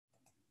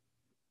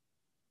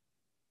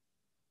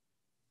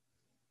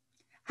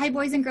Hi,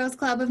 Boys and Girls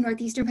Club of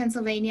Northeastern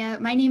Pennsylvania.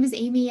 My name is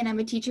Amy and I'm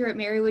a teacher at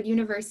Marywood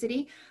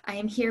University. I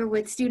am here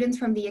with students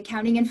from the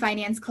Accounting and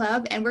Finance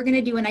Club, and we're going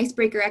to do an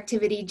icebreaker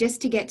activity just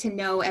to get to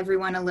know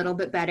everyone a little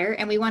bit better,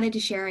 and we wanted to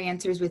share our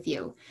answers with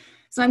you.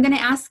 So I'm going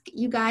to ask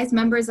you guys,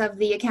 members of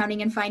the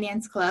Accounting and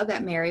Finance Club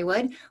at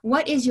Marywood,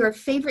 what is your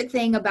favorite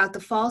thing about the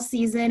fall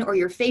season or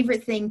your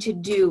favorite thing to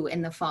do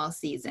in the fall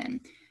season?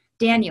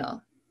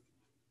 Daniel.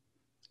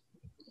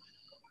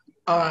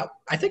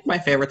 I think my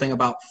favorite thing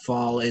about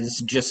fall is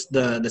just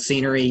the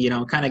scenery,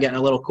 kind of getting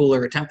a little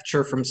cooler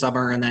temperature from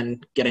summer and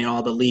then getting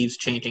all the leaves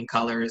changing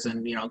colors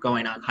and,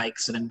 going on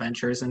hikes and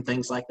adventures and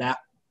things like that.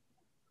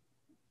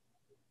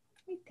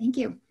 Thank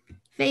you.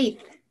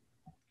 Faith.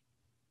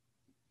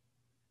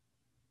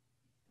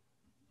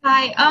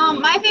 Hi,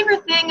 my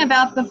favorite thing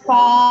about the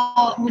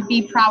fall would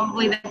be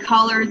probably the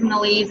colors and the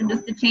leaves and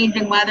just the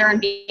changing weather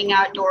and being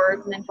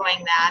outdoors and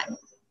enjoying that.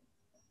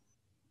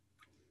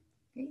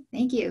 Great,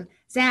 thank you.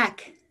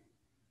 Zach.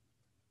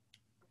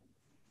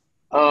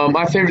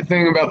 My favorite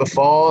thing about the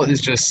fall is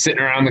just sitting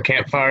around the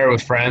campfire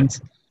with friends,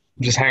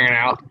 just hanging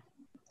out.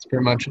 That's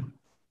pretty much it.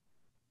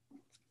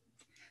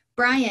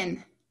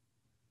 Brian.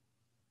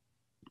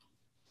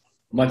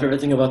 My favorite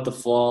thing about the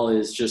fall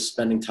is just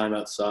spending time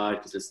outside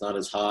because it's not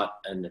as hot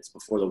and it's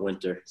before the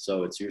winter,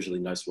 so it's usually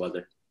nice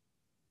weather.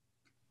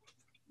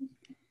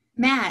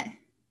 Matt.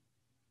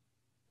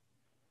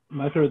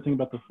 My favorite thing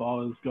about the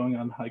fall is going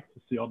on hikes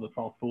to see all the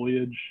fall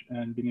foliage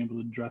and being able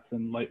to dress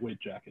in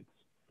lightweight jackets.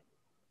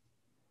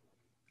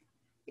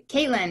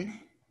 Caitlin.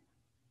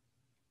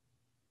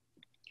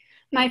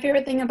 My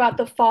favorite thing about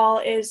the fall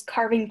is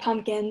carving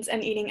pumpkins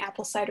and eating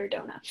apple cider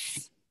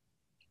donuts.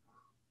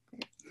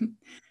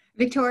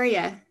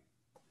 Victoria.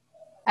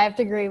 I have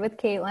to agree with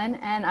Caitlin,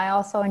 and I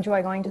also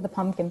enjoy going to the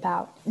pumpkin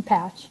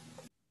patch.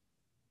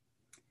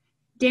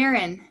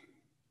 Darren.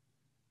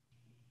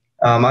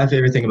 My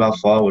favorite thing about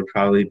fall would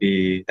probably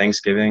be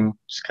Thanksgiving,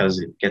 just because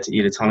you get to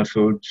eat a ton of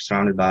food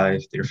surrounded by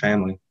your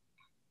family.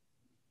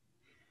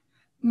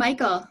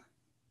 Michael.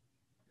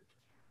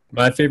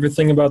 My favorite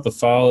thing about the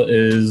fall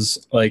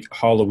is like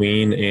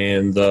Halloween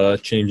and the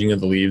changing of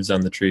the leaves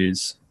on the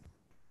trees.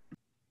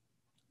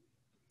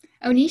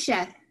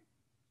 Onisha.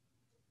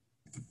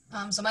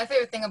 So my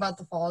favorite thing about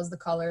the fall is the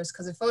colors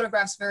because it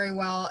photographs very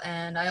well,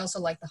 and I also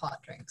like the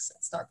hot drinks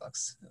at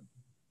Starbucks.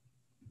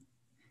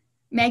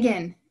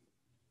 Megan.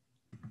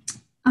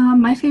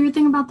 My favorite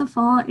thing about the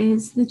fall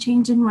is the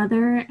change in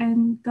weather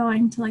and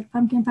going to like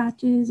pumpkin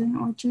patches and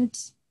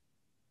orchards.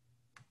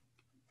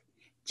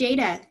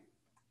 Jada.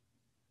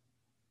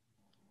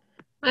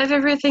 My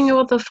favorite thing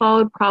about the fall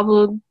would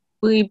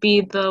probably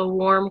be the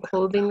warm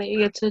clothing that you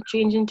get to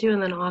change into,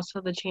 and then also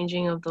the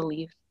changing of the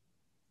leaves.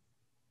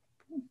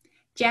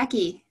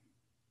 Jackie.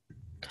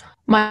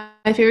 My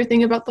favorite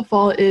thing about the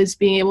fall is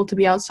being able to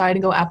be outside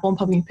and go apple and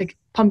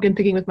pumpkin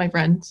picking with my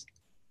friends.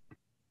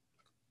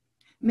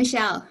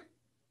 Michelle.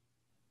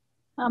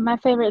 My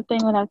favorite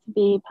thing would have to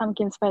be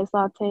pumpkin spice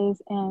lattes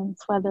and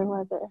sweater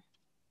weather.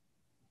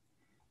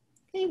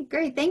 Okay,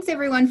 great. Thanks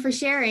everyone for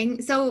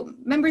sharing. So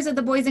members of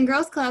the Boys and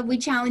Girls Club, we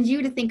challenge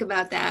you to think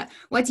about that.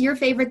 What's your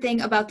favorite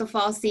thing about the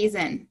fall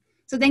season?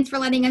 So thanks for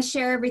letting us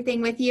share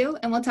everything with you,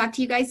 and we'll talk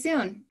to you guys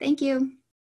soon. Thank you.